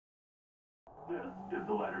This is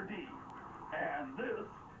the letter D. And this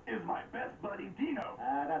is my best buddy Dino.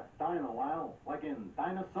 That's Dino, Al. Like in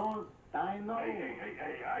dinosaurs? Dino?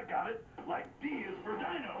 Hey, I got it. Like D is for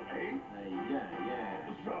dino, eh? Yeah.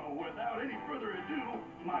 So, without any further ado,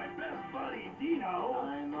 my best buddy Dino...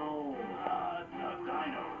 Dino.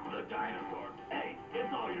 Dino, the dinosaur. Hey,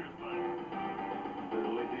 it's all yours, buddy.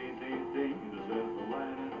 Diddly dee dee dee, this is the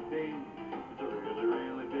letter D. It's a really,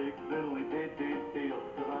 really big diddly dee dee deal.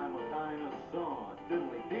 Cause I'm a dinosaur.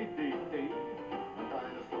 Diddly dee dee dee. A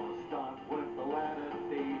dinosaur starts with the letter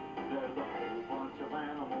D. There's a whole bunch of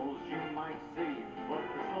animals you might see, but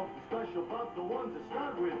there's something special about the ones that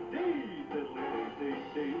start with D. Diddly dee dee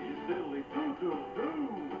dee, diddly doo doo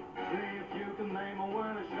doo. See if you can name them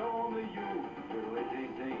when I show them to you. Diddly dee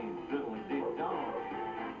dee, diddly dee dong.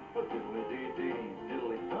 Diddly dee dee,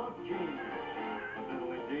 diddly donkey.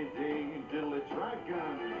 Diddly dee dee, diddly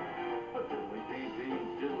dragon. Diddly dee dee,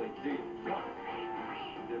 diddly dee duck.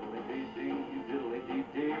 Diddly dee dee, diddly dee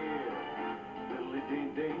deer. Diddly dee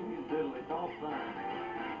dee, diddly dolphin.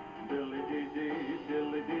 Diddly dee dee,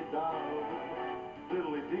 diddly dee dog.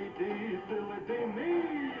 Diddly dee dee, diddly dee me.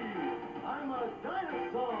 I'm a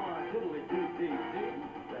dinosaur. Diddly dee dee dee.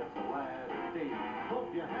 That's the letter D. Hope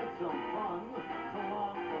you had some fun. So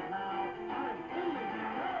long for now. I'm Diddly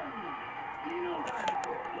done. Dino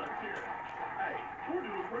Dinosaur, let's hear it. Hey, we're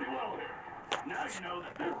doing pretty well here. Now you know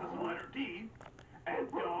that this is the letter D,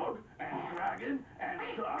 and dog, and dragon, and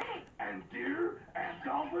duck, and deer, and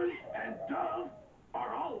dolphin, and dove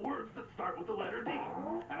are all words that start with the letter D.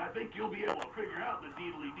 And I think you'll be able to figure out the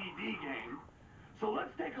deedly-dee-dee game. So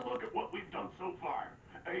let's take a look at what we've done so far.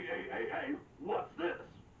 A, what's this?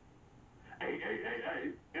 A,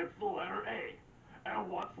 it's the letter A. And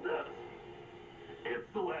what's this? It's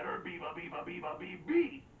the letter B.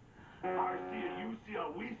 I see it, you see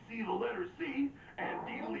it, we see the letter C, and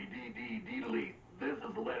deedly-dee-dee-deedly, this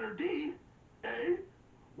is the letter D, eh?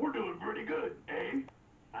 We're doing pretty good, eh?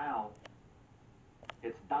 Al.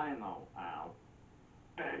 It's Dino, Al.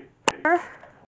 Hey.